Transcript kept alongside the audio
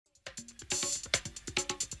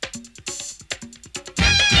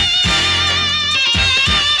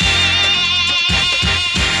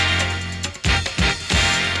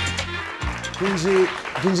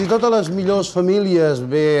Fins i tot a les millors famílies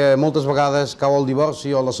ve moltes vegades cau el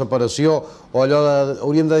divorci o la separació o allò de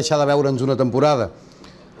hauríem de deixar de veure'ns una temporada.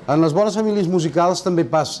 En les bones famílies musicals també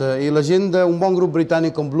passa i la gent d'un bon grup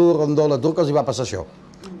britànic com Blue Rondó la Turca els hi va passar això.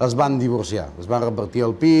 Es van divorciar, es van repartir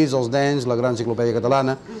el pis, els nens, la gran enciclopèdia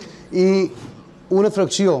catalana i una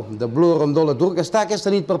fracció de Blue Rondó la Turca està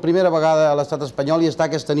aquesta nit per primera vegada a l'estat espanyol i està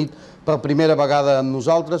aquesta nit per primera vegada amb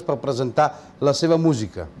nosaltres per presentar la seva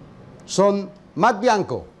música. Són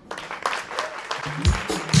Bianco.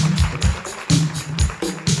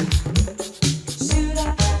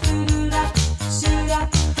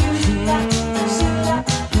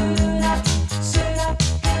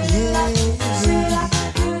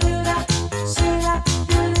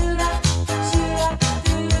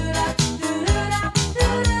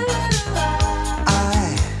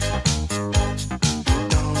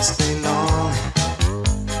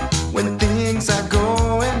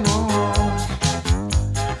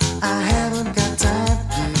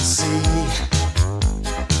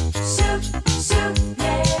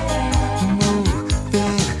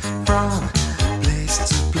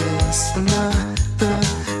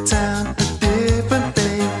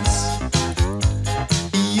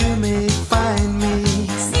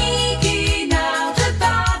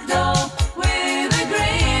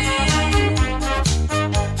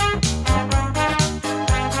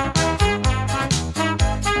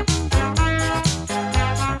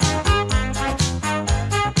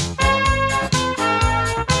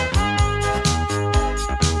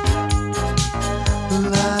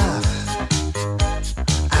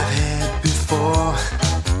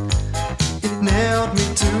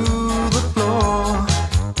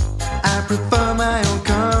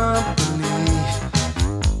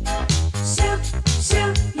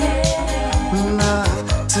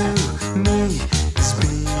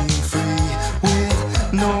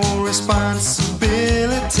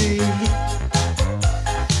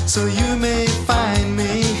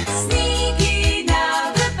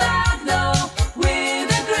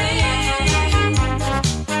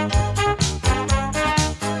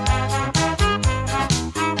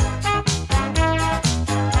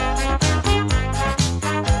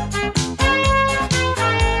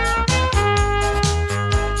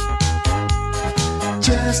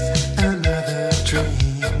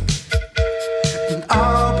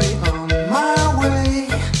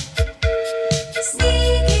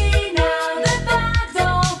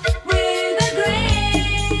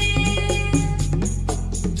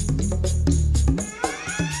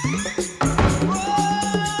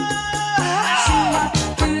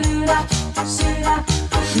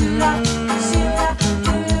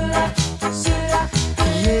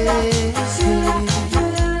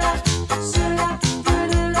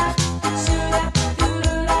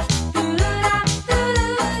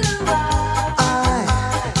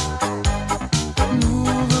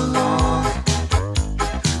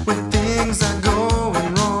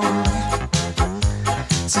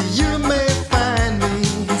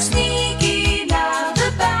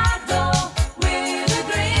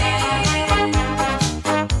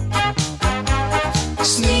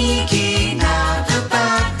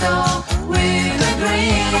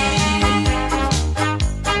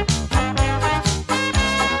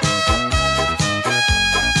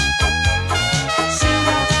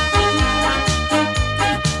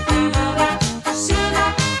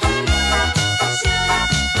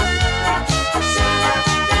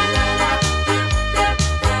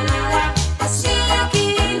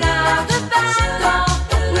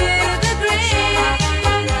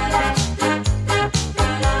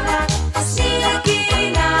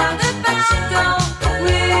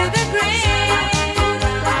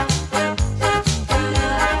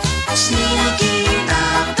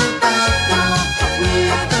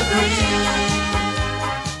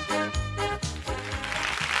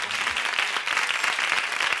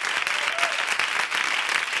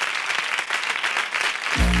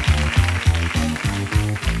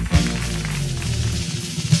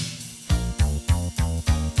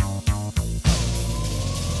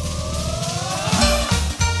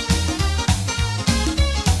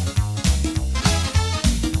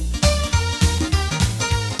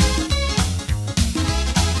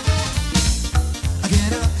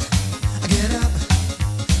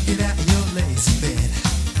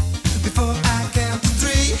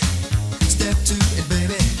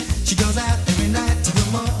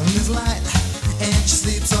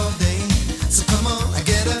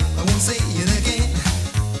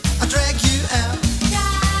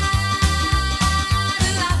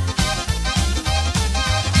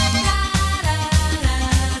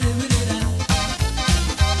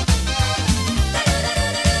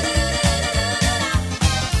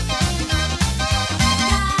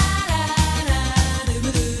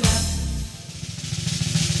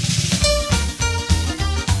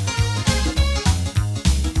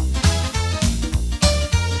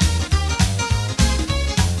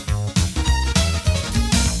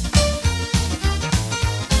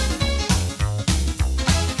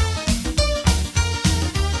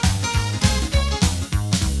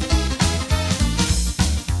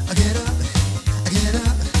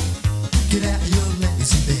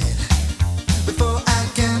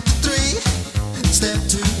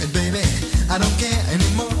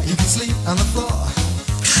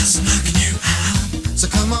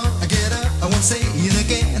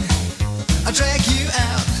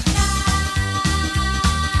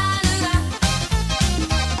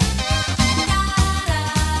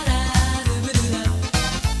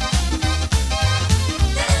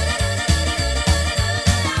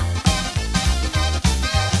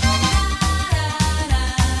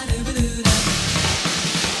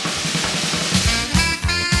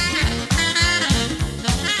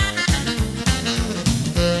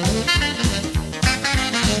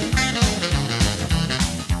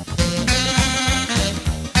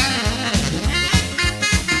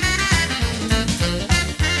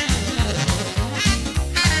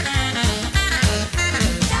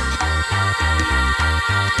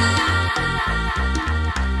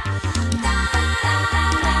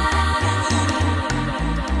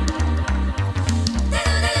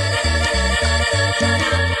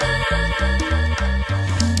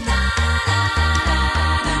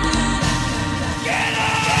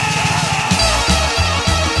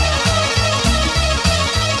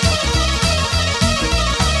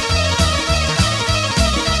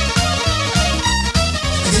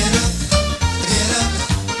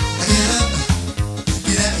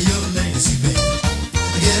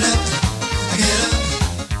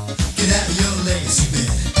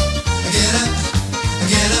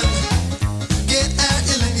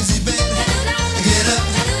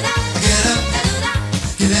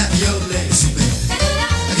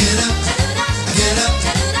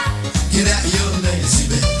 Get out your lazy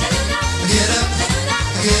bed. Get up,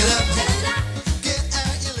 get up. Get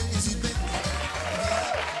out your lazy bed.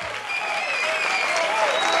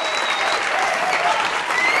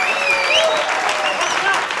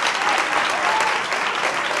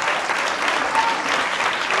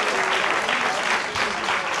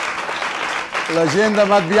 La gent de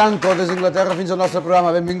Bianco des d'Inglaterra fins al nostre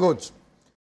programa. Benvinguts.